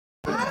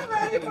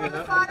for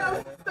the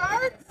finals to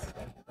start,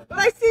 but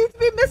I seem to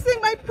be missing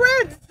my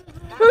prince,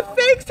 who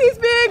thinks he's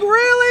being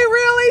really,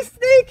 really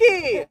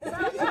sneaky.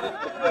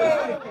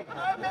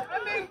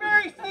 I'm being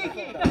very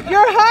sneaky.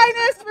 Your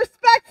Highness,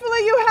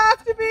 respectfully, you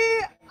have to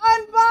be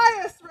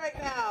unbiased right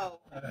now.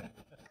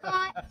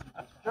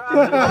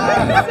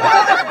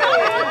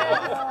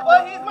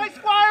 Well, he's my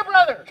squire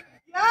brother.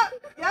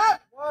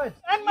 Yep.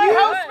 And my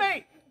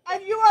housemate.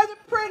 And you are the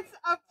Prince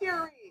of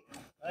Thierry.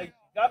 You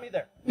got me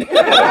there.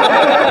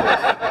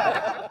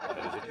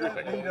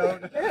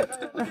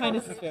 Her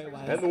Highness is very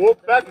wise. And the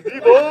wolf back is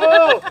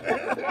evil!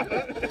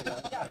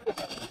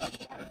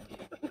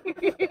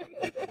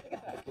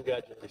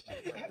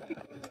 Congratulations.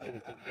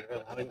 You're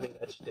allowing me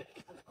that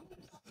shtick.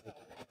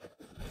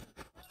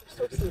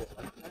 So soon.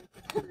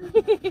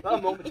 Not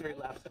a momentary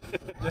lapse.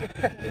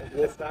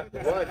 We'll stop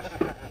the lunch.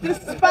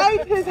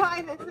 Despite His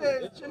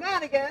Highness's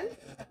shenanigans,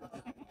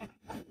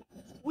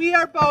 we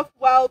are both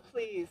well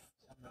pleased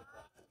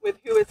with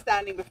who is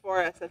standing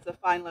before us as the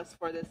finalists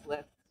for this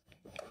list.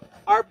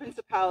 Our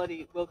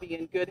principality will be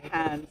in good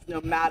hands no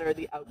matter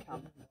the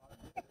outcome.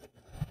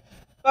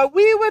 But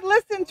we would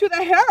listen to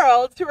the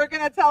heralds who are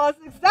going to tell us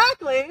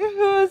exactly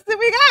who's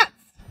we got.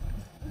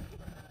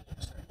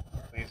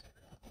 Please.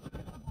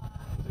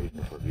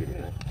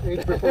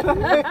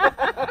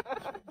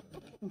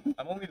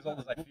 I'm only as old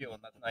as I feel,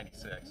 and that's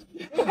 96.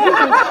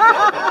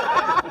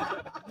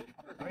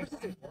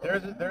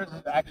 There's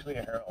actually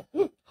a herald.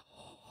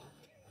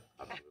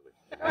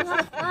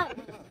 Absolutely.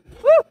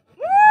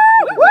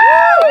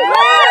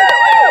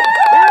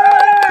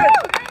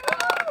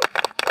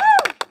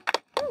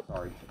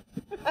 Sorry.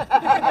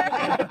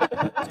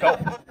 Let's go.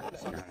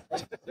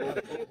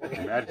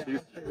 Your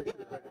Majesties.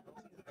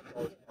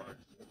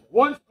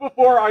 Once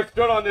before I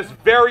stood on this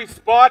very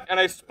spot and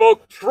I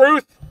spoke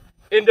truth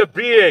into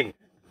being.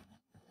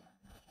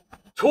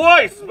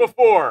 Twice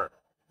before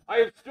I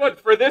have stood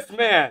for this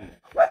man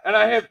and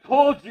I have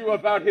told you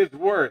about his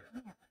worth.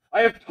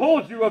 I have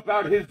told you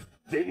about his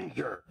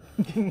danger.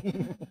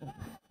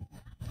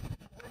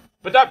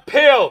 But that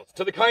pales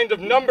to the kind of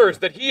numbers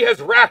that he has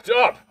racked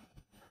up.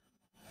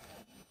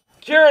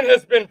 Kieran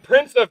has been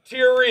Prince of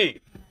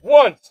Thierry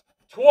once,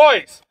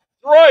 twice,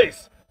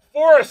 thrice,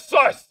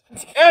 foursus,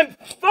 and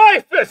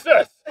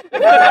fivesus.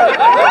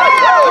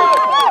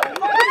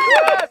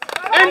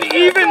 And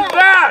even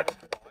that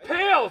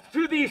pales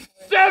to the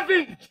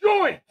 7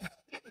 joints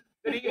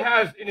that he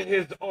has in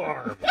his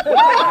arm.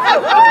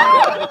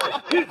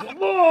 His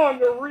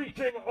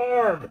long-reaching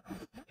arm.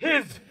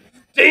 His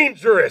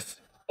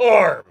dangerous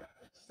arm.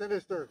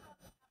 Sinister.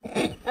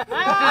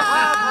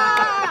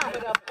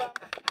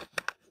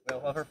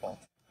 Well, her fault.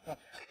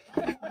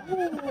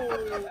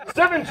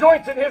 7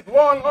 joints in his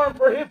long arm,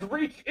 for his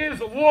reach is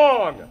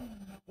long.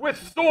 With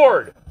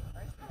sword,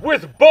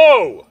 with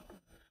bow,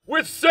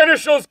 with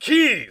Seneschal's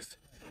keys,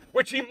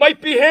 which he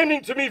might be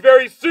handing to me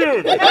very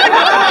soon.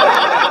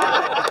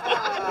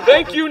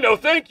 Thank you, no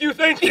thank you,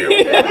 thank you.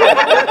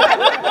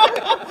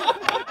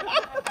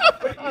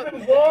 But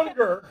even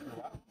longer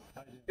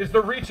is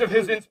the reach of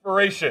his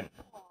inspiration.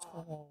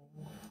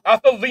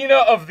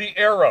 Athelina of the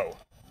Arrow.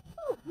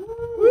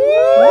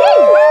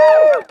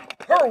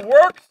 Her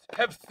works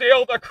have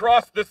sailed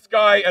across the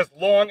sky as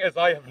long as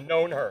I have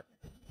known her.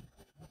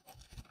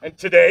 And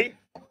today,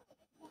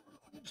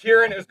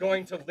 Kieran is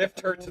going to lift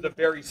her to the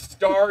very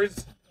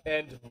stars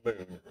and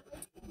moon.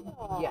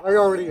 Yes. I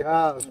already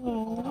have.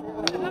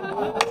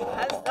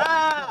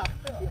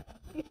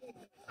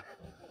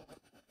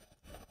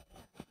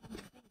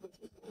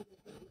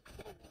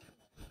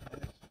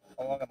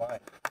 How long am I?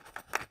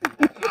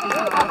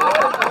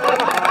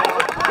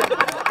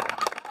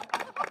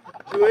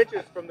 2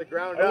 inches from the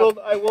ground up.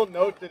 I will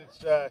note that it's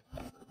the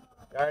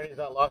irony is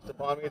not lost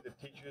upon me that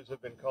teachers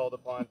have been called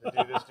upon to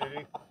do this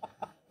duty.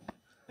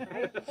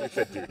 You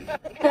said duty.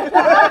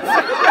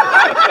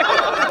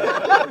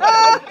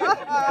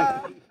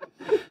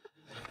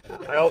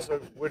 I also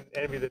wouldn't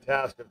envy the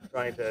task of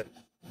trying to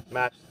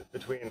match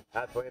between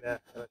Athelina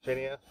and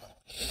Lachinia.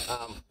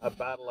 A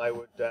battle I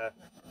would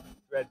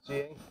dread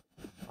seeing.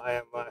 I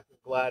am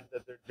glad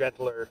that their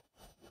gentler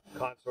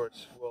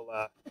consorts will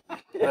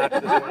match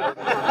this one out.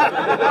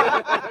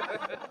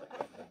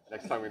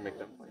 Next time we make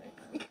them.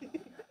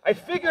 I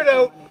figured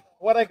out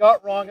what I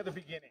got wrong at the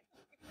beginning.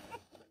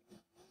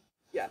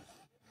 Yes.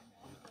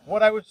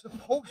 What I was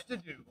supposed to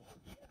do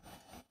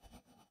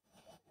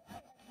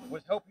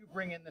was help you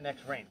bring in the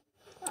next rain.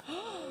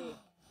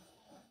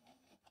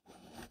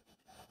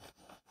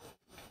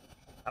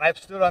 And I've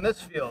stood on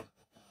this field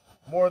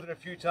more than a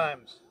few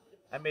times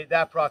and made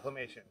that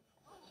proclamation.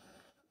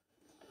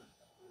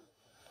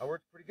 I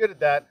worked pretty good at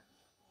that.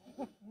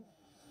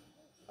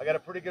 I got a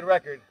pretty good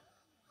record.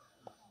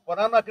 But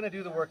I'm not going to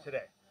do the work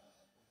today.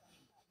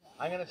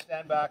 I'm going to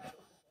stand back.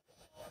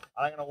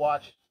 And I'm going to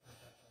watch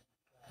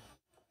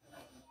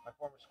my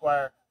former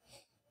squire,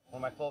 one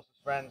of my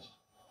closest friends,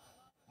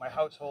 my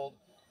household,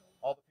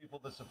 all the people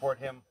that support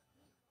him,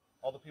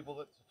 all the people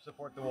that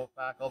support the wolf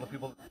pack, all the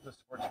people that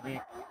support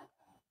Righ.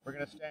 We're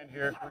going to stand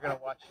here. We're going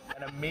to watch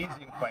an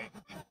amazing fight.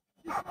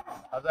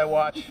 As I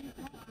watch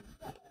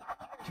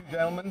two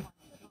gentlemen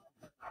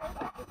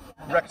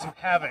wreak some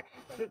havoc.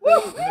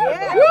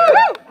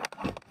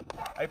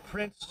 A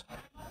prince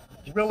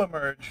will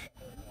emerge,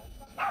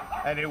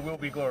 and it will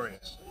be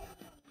glorious.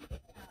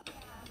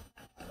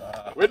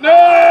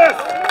 Witness!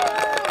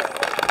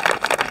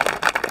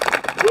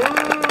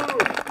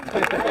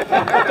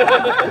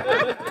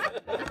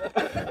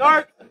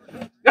 Dark.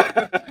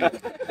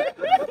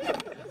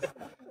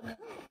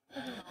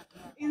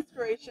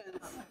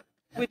 Inspirations.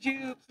 Would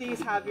you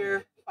please have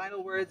your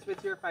final words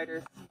with your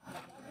fighters,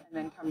 and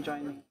then come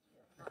join me?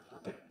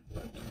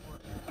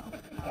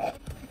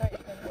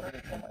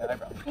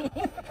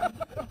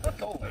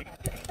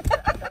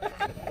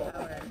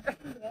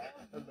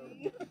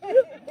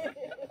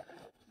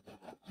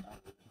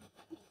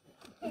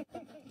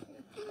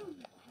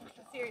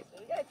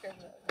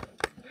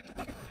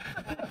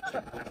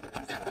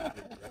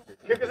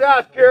 Kick his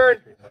ass,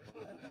 Karen!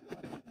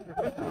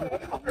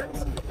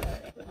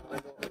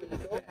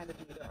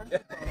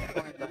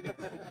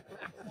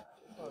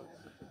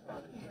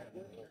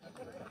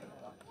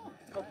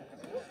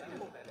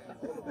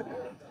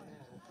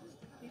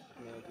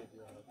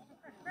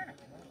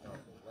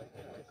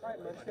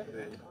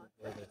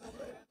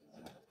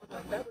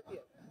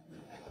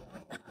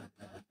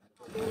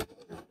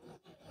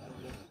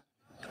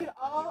 Could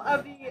all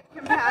of the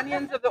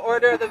companions of the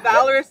Order of the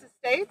Valorous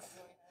Estates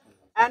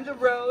and the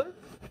Rose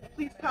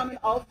please come and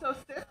also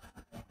sit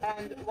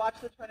and watch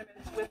the tournament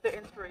with the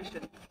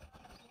inspiration?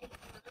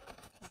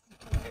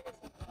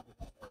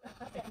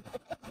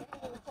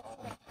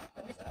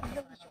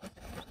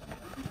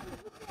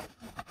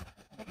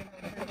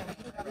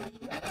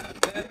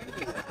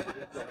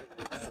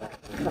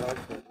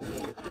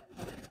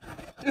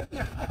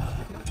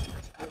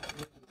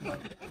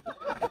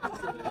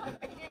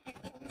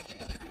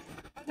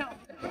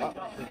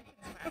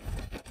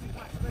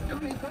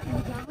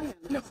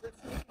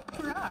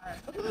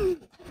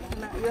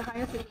 Your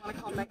Highness, if you want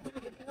to call next.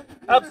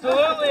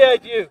 Absolutely, I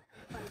do.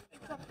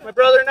 My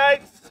brother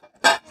knights,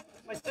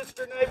 my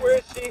sister knight, where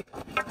is she?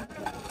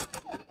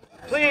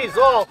 Please,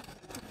 all,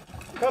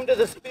 come to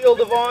this field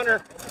of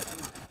honor.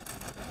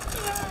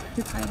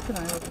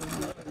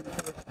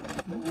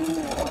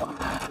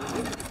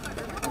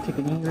 Take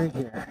a knee right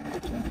here.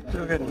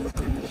 Go ahead and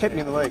hit me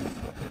in the leg.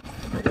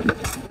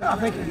 Oh,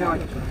 thank you, John.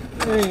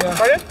 There you go.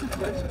 Pardon?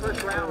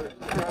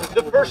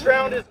 The first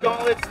round is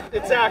gauntlets,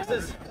 it's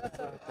axes.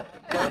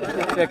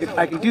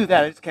 I can do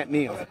that, I just can't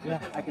kneel.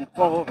 Yeah. I can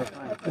fall over.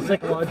 It's a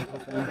psychological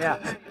thing. Yeah.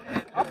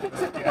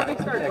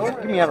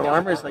 Getting me out of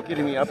armor is like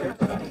getting me up.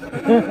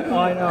 Oh,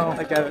 I know.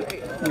 Like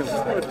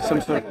some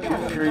sort of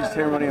purity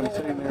ceremony, I'm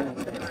sitting there.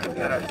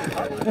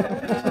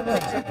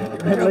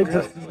 My legs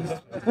are seized.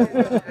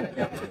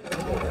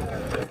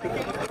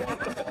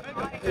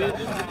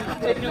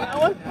 Taking that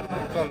one?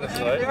 It's on this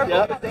side.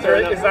 Yep.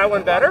 Is that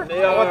one better?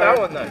 I want that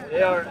one then.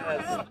 They are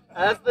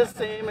as the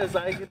same as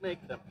I could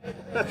make them.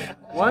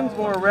 One's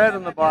more red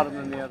on the bottom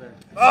than the other.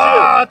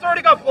 Ah, it's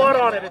already got blood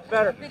on it. It's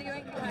better.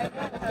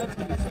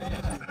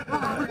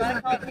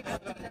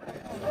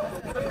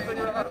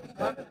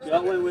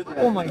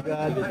 Oh my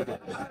god.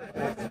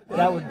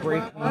 That would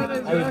break me.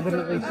 I would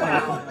literally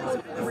fall.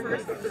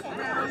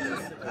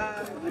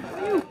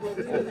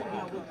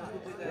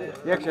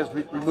 He actually has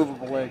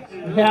removable legs.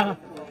 Yeah.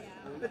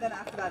 But then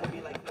after that, it'd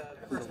be like the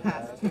first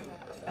pass, and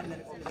then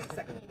it's going to be the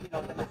second,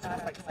 then it's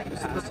just like second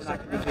pass. We're not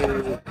going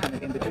to do kind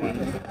of in between.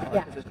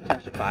 Yeah. There's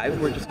potentially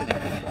 5. We're just going to.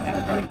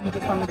 You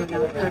just want to do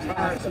another first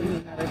pass and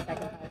another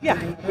second pass. Yeah.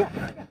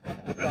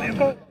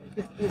 Okay.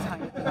 His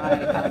Highness and I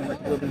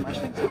will be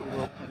marching, so we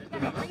will.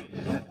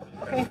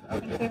 Okay.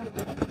 Thank you.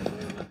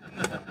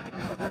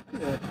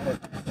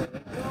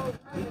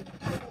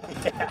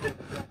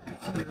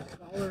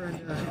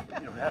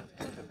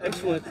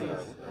 Excellencies,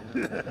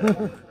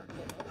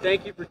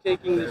 thank you for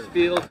taking this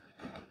field.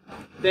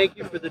 Thank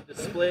you for the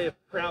display of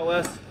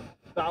prowess,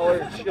 valor,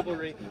 and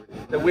chivalry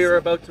that we are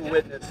about to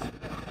witness.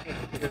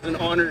 It's an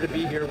honor to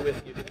be here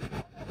with you.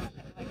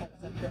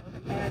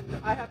 And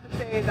I have to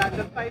say that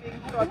the fighting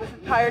throughout this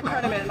entire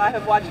tournament, and I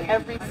have watched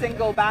every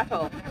single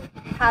battle,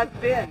 has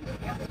been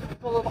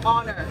full of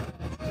honor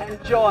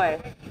and joy.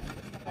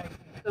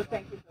 So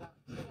thank you for that.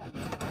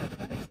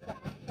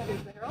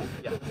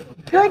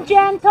 Good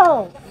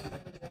gentles,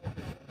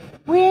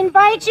 we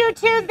invite you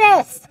to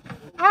this,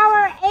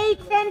 our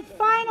 8th and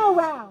final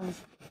round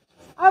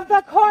of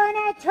the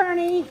Coronet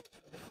tourney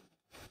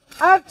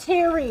of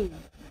Thierry.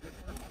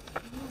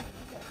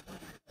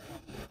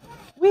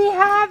 We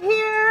have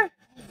here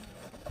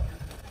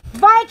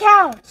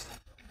Viscount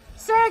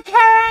Sir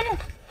Karen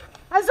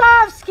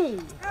Azovsky.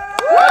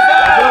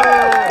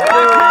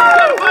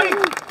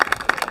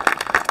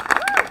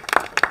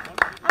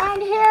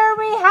 And here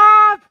we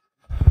have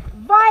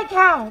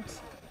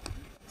Viscount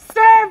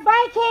Sir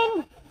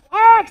Viking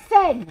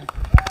Eriksson.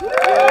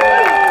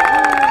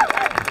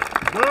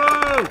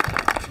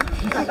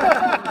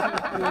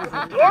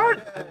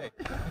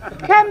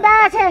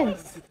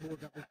 Combatants,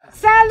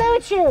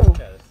 salute you,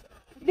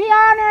 the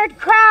honored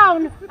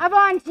crown of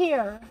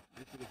Antir.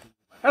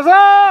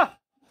 Huzzah!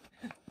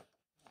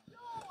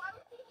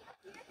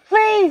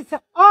 please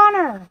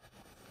honor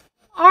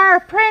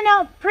our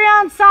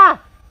Priansa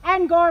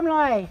and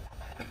Gormley.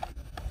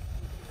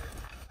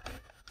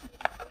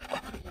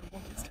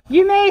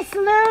 You may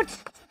salute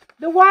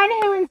the one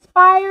who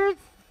inspires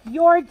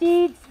your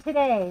deeds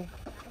today.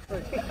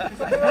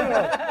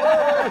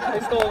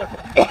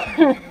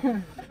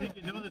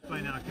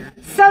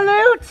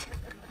 Salute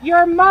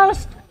your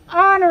most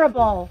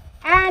honorable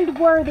and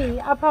worthy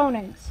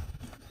opponent.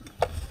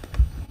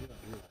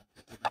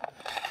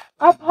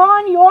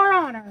 Upon your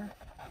honor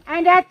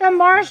and at the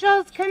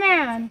marshal's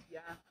command,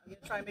 I'm gonna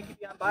try and make you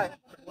be on by.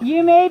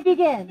 you may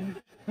begin.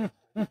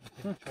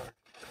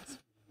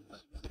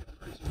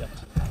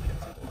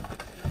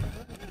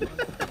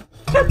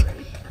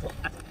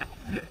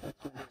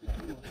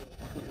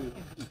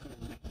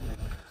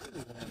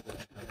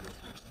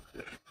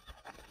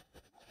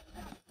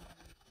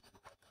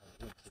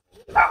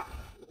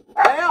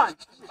 Lay on.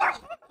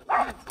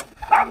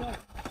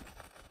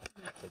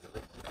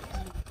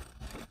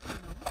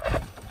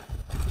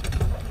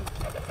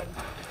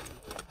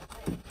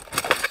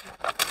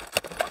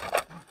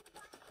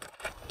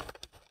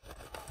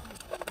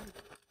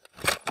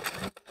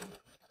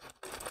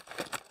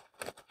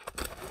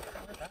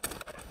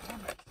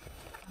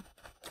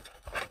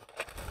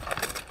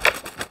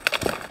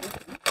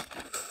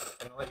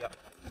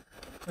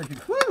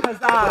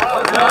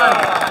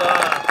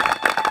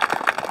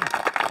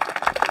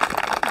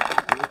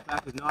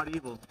 That was not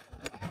evil.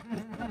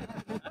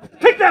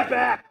 Take that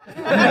back!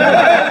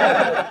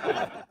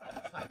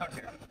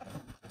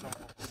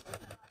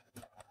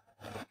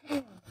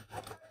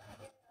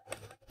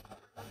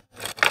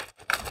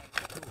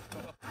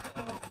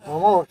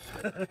 Almost.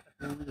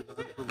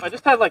 I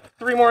just had like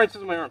 3 more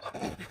inches of my arms.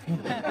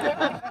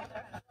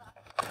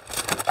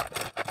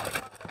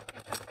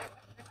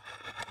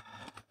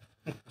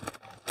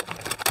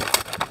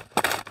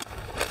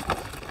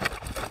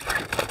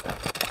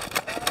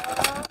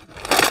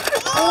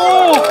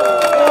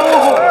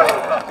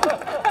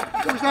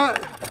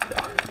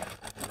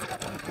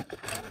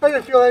 I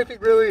didn't feel anything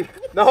really.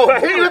 No, I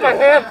hit you with my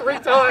hand 3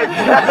 times.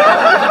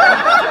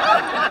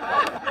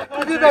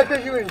 You did that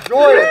because you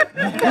enjoyed it.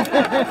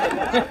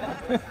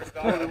 I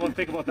only want to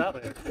think about that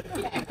later.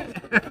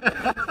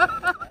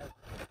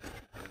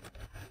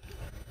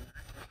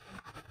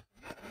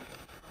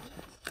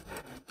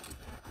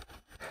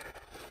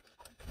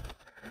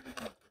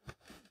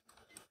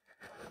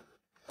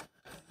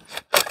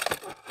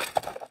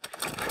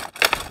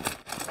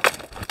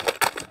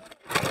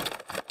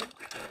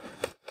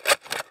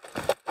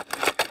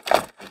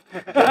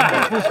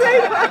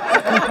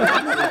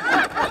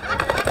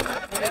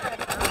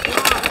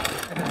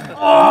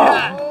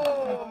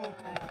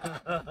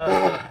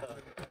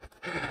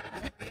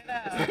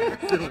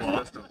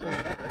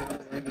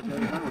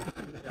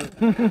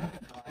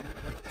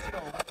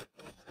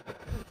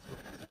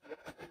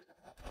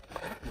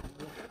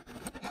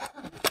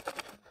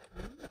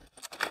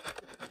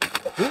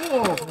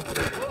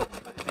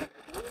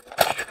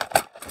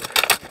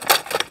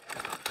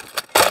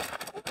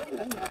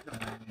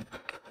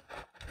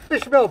 They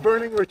smell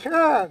burning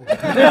rattan.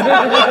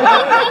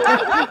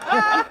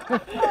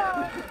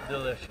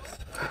 Delicious.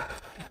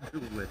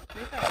 Leave my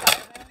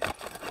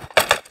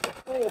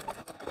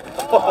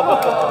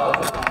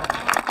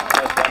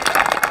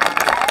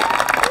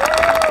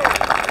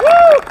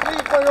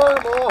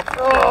arm off.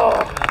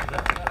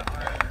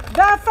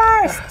 The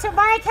first to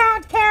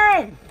Viscount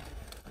Karen.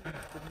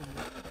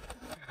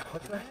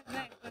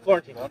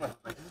 Florentine.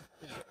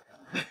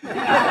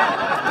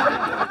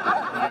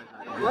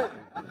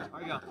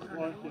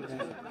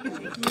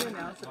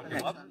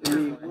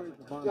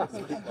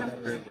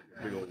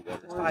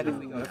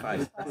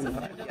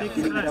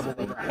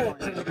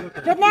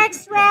 The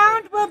next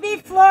round will be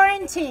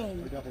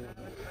Florentine.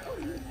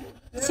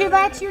 To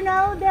let you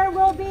know, there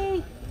will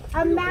be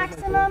a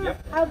maximum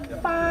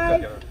of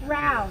 5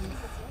 rounds.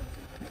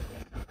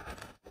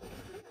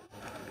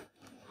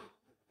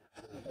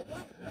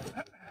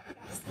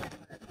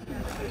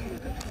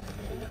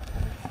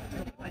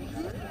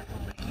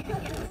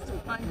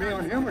 Me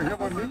on him or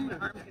him on me?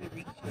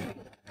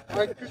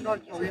 I could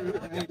not tell you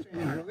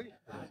anything really.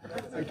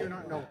 I do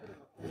not know.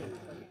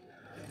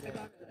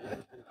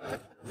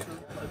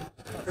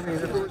 I mean,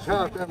 if it was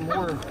half, then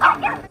more.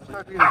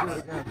 Happy to do it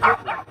again.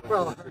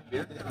 Well,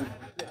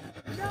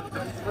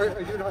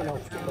 I do not know.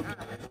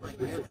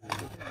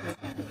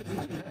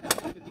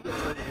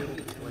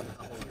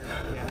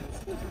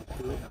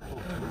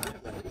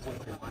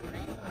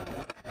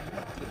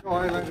 No,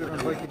 I landed on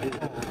Viking.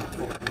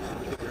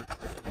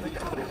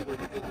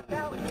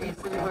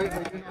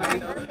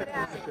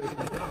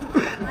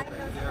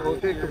 I'll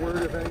take the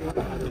word of anyone.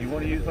 Do you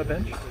want to use my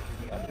bench?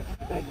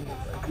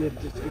 Yeah,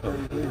 just to get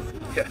on please.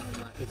 Yeah.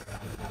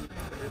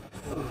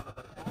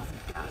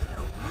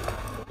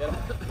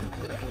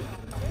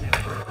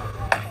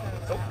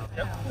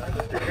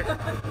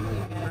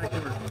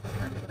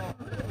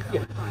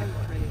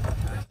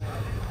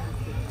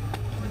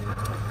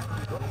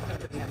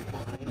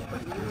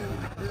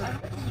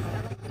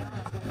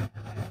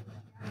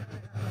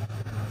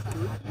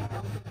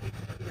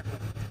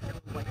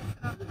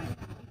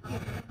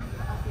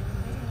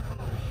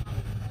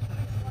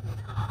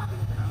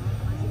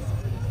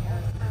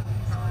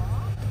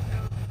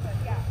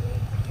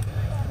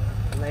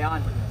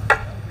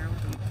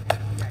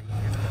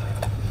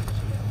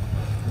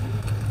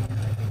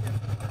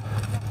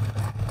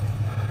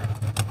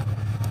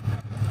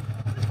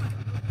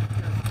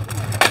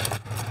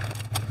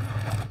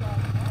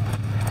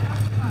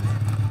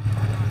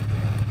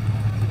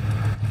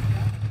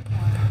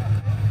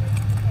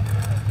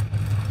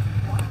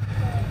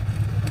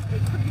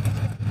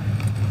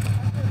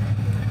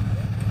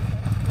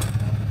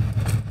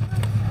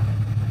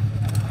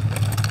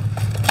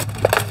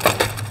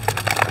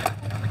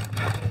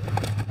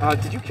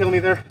 Did you kill me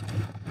there?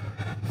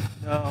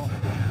 No.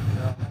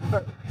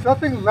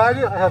 Something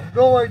landed. I have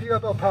no idea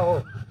about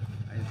power.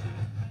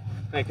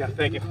 Thank you.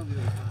 Thank you.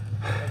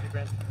 Thank you,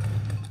 Brent.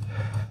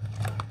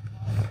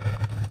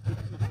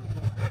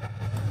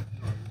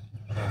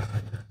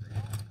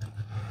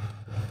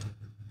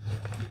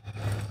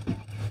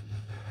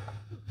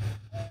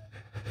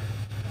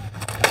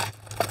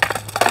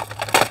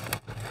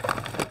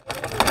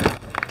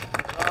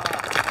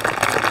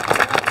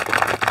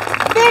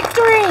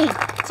 Victory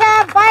to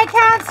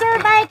Viscount Sir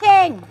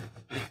Viking!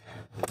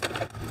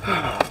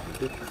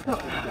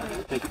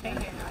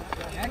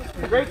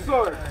 Great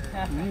sword.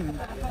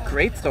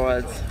 Great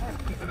swords.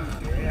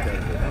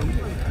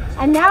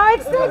 And now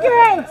it's the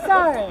great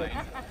sword.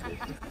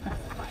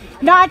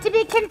 Not to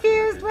be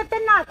confused with the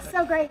not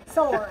so great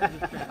sword.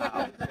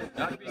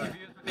 Not to be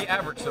confused with the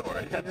average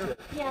sword.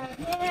 Yeah.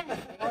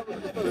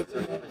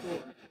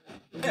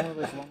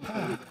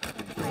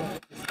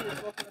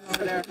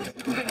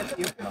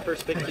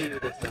 First pick to you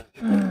this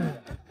time.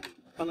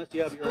 Unless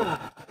you have your own.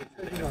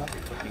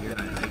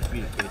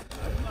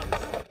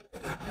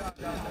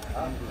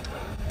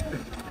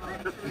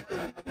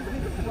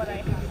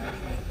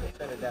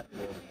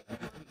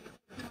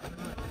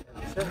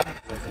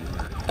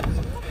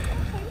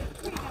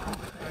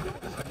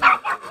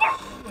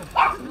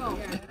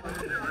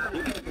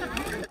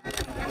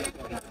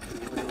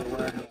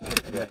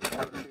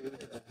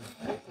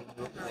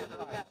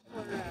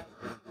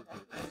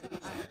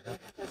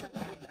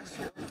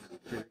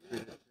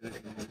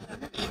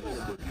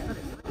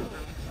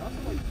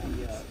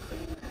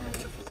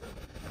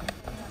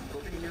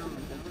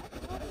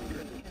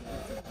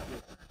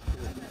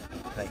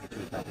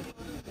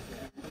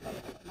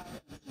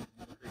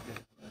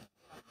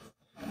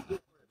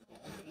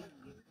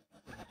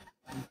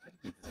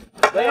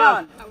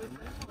 Leon.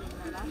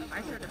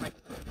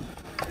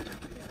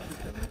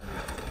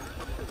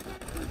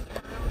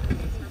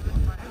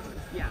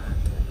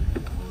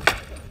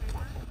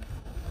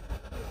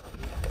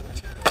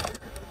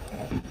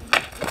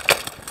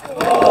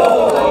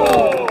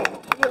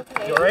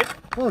 You alright?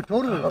 Oh,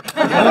 totally. That's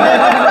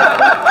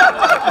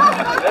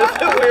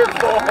a weird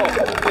ball.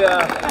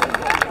 Yeah.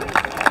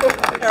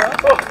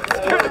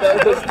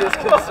 That was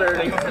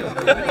disconcerting. And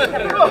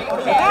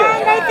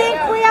I think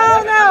we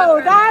all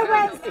know that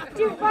went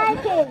to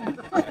Viking.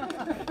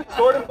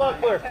 Sword and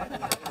buckler.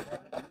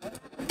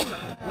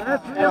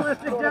 That's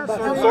realistic death.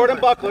 Sword and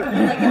buckler.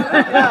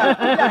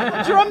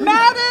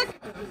 Dramatic,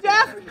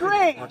 death,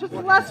 great. Just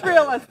less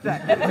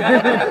realistic.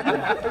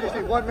 What do you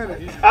say? 1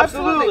 minute.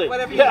 Absolutely.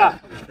 Whatever you Yeah.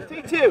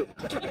 Take two.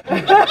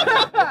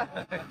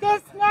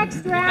 This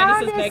next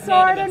round is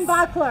sword and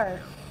buckler.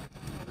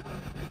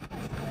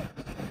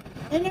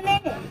 In a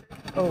minute.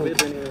 Oh,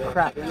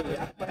 crap.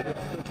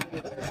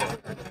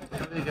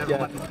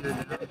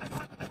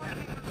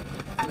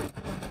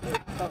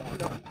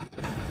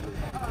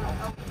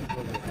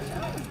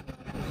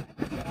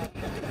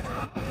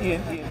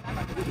 Ian.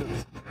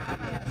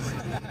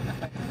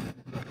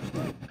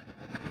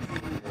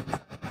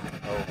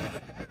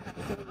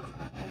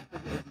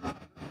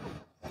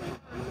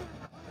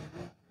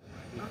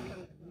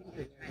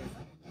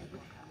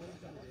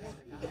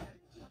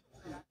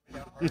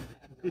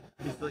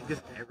 He's like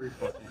this every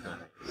fucking time.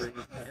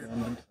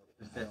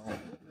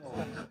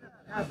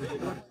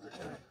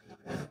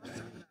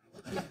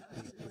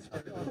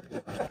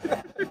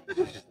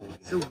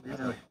 So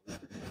weird.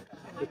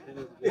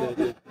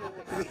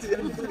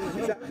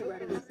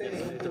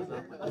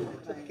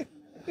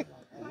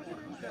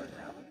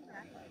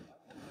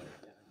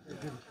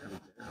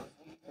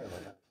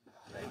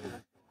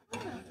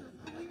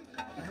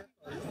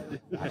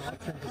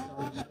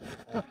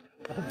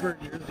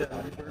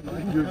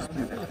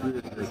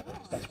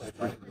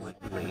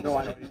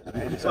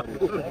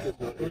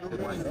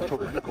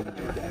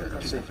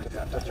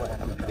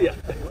 Yeah.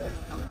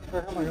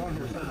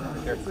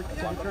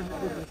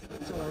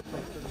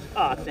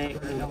 Ah,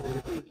 thanks.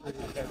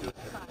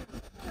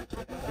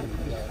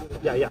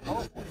 Yeah.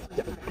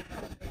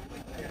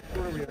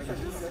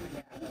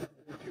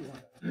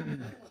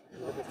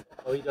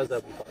 Oh, he does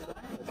that before.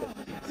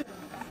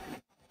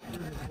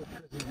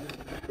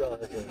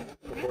 Okay.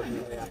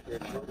 Proportionally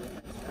accurate.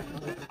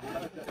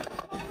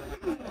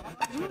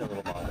 A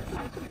little bother.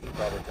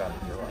 Probably got to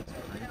go on.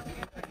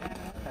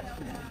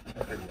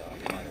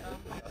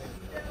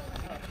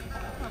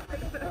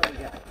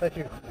 Thank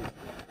you.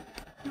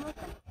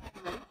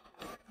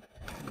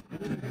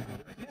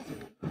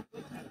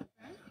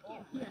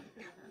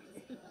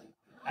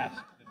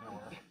 Ask the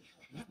door.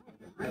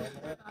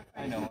 I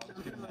know. I was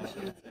giving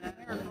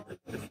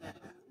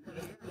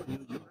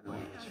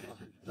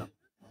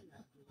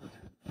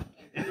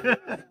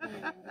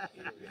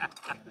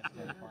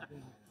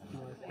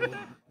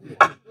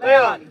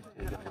Leon.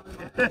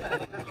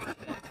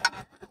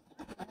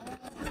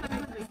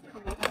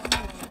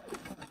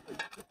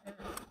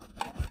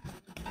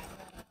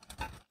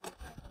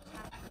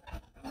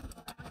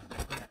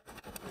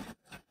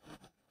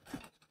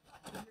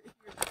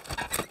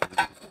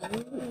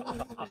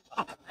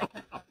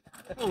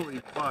 Holy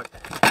fuck.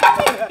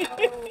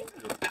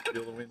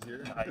 Feel the wind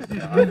here?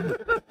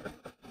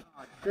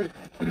 Good.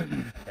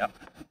 Yep.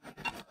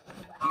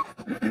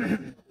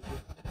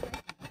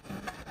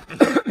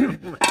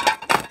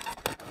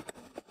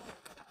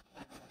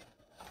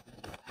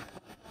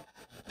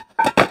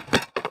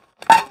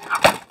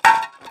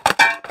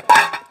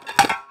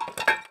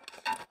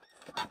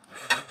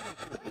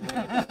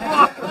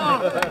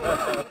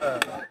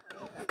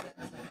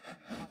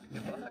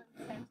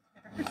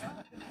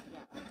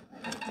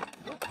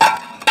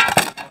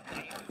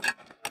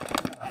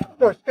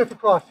 No, skip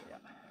across.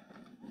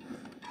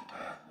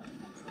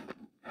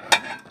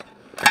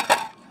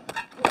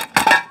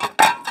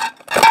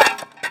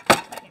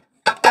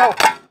 Ow.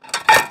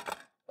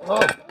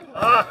 Oh.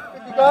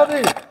 You got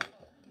me.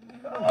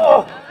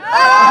 Oh.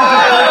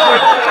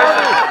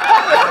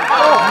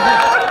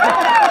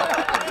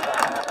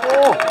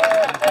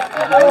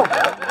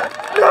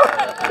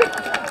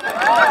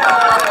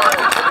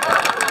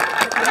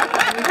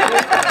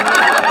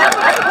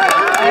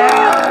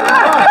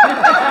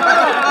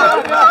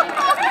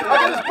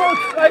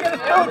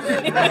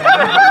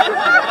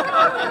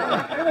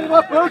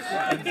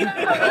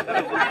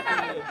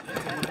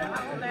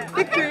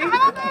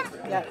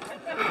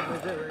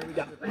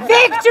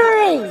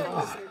 Victory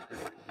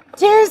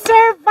to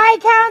Sir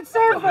Viscount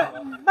Sir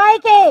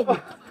Viking.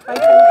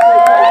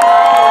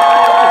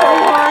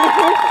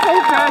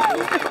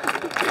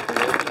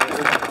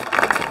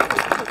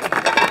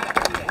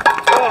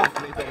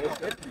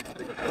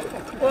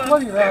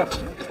 Look at that.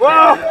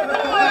 Wow!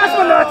 That's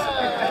my nuts!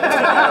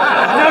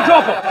 Now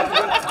drop it!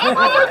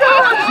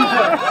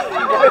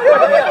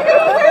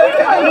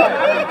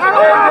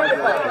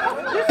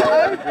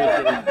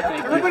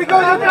 Everybody go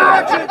to the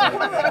action!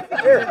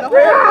 You're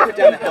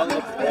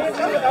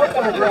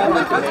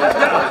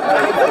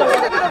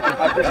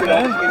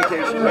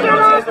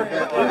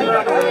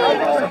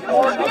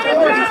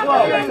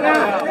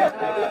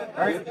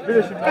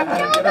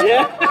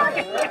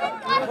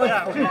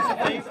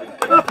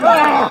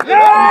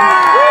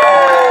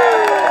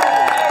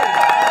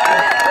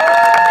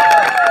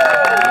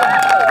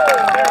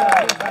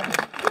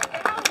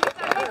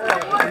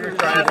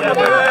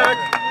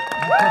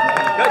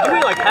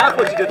doing like half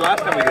what you did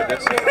last time we did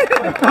this.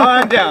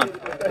 I'm down.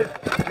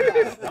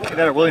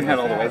 William had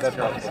all the weights.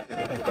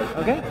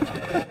 Okay.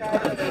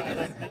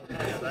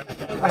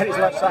 I had his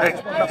left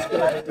side.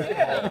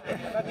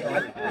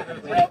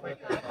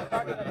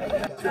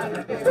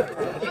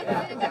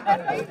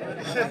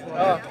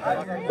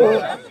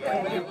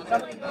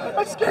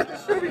 I scared the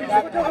shit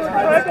out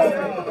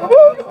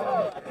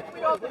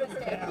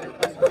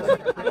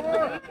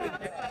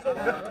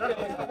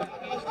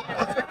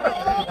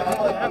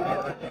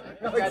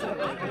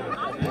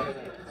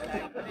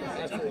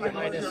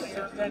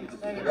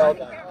Well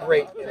done.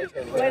 Great.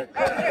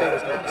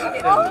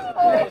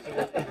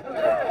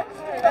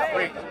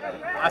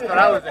 I thought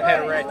I was ahead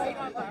of Ray.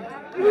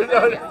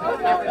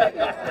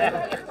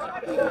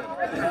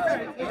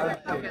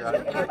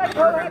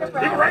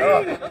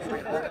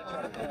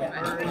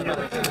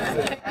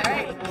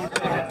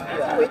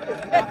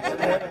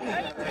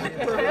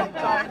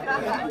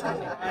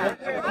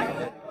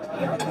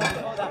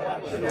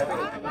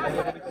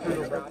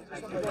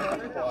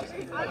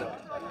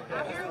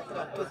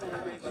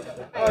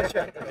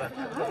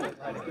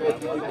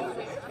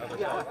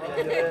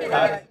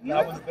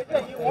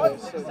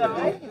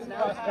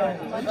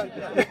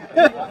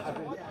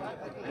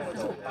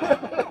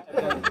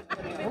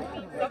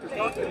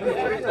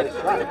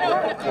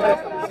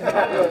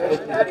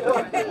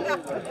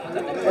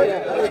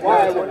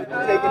 Why I wanted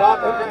to take it off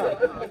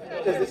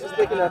because this is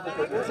thick enough to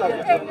put inside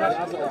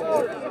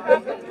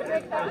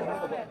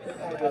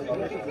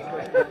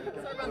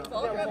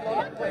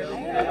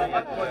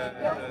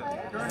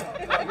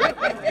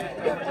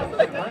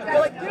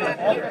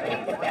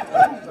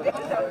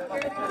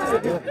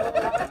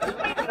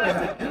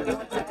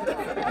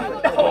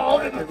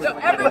So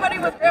everybody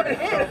was grabbing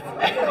his.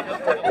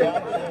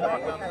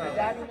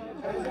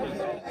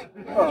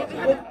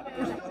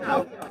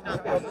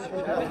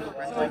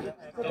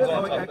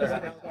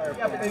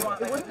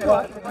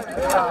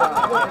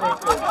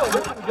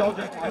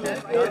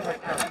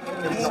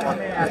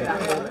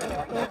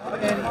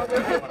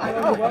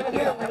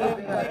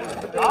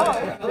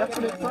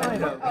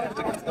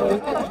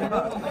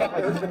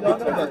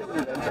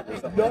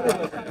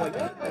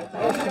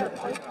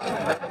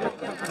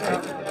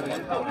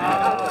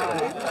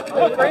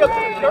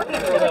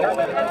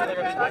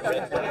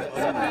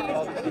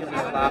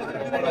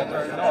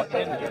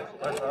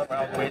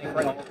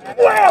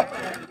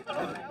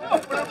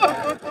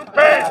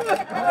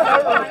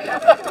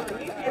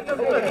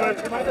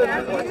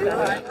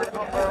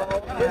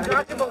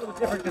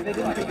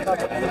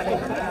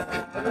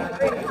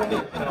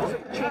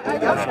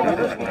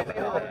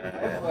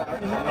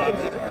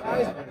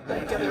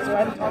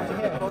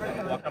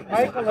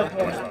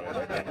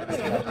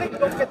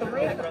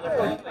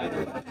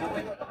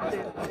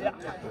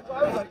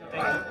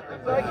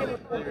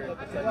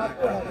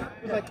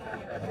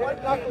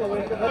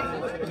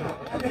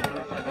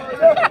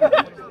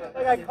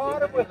 I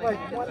caught him with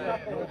like one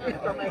knuckle.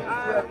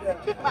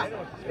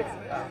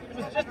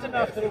 just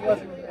enough that it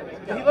wasn't.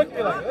 He looked at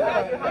me like,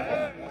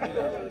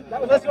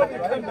 let's go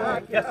come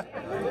back. Yes.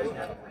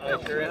 I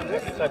sure am.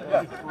 But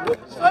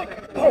not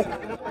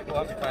in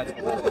front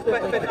of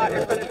Her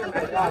Majesty.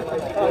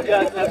 Oh,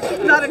 yeah,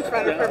 that's Not in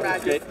front of Her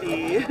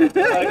Majesty. I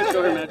can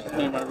show Her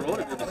Majesty my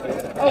roller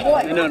derby. Oh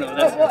boy. No,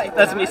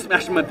 that's me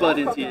smashing my butt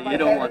into you. You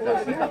don't want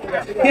that.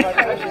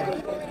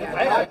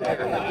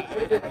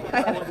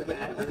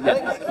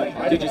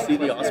 Did you see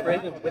the osprey?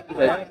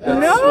 That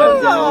No!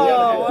 swept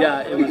down?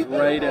 Yeah, it was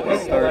right at the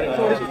start of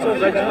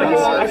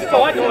I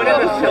saw it going in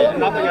the tilt.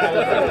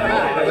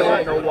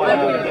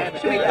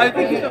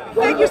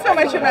 Thank you so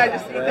much, Your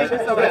Majesty. Thank you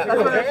so much.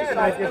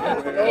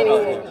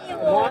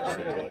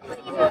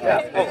 Okay.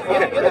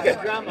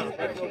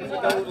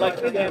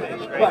 Like the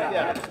damage, right?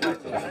 Yeah.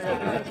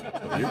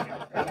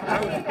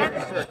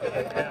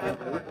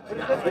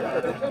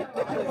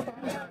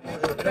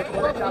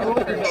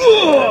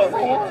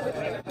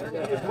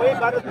 It's way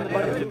better than the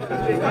budget.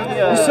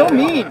 You're so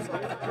mean.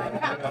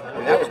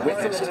 That was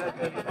witnessed.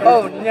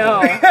 Oh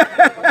no.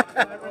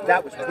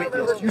 That was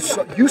witnessed.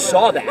 You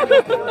saw that.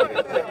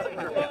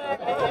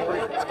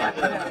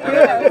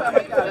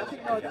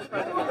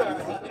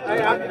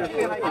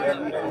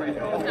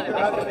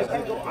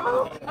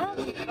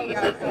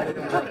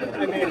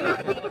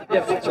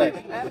 Yeah, that's right.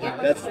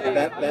 That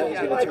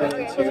was going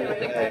to turn into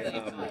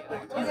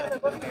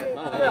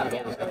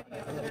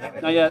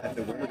Not yet.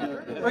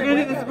 We're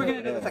gonna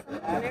do this.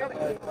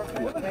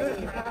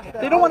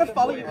 They don't want to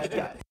follow you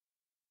yet.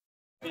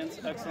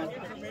 Excellent.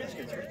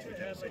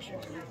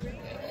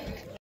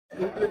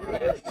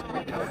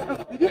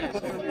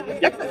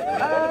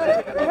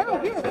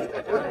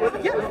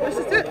 Yeah, this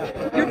is it.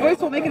 Your voice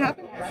will make it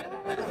happen.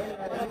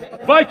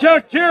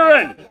 Viscount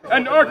Kieran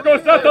and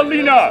Arcos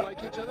Athelina!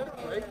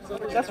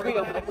 That's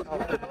real.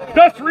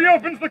 Thus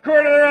reopens the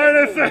court of their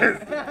highnesses!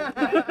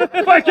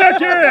 Viscount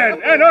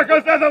Kieran and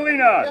Arcos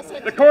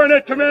Athelina! The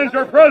coronet commands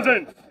your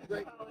presence!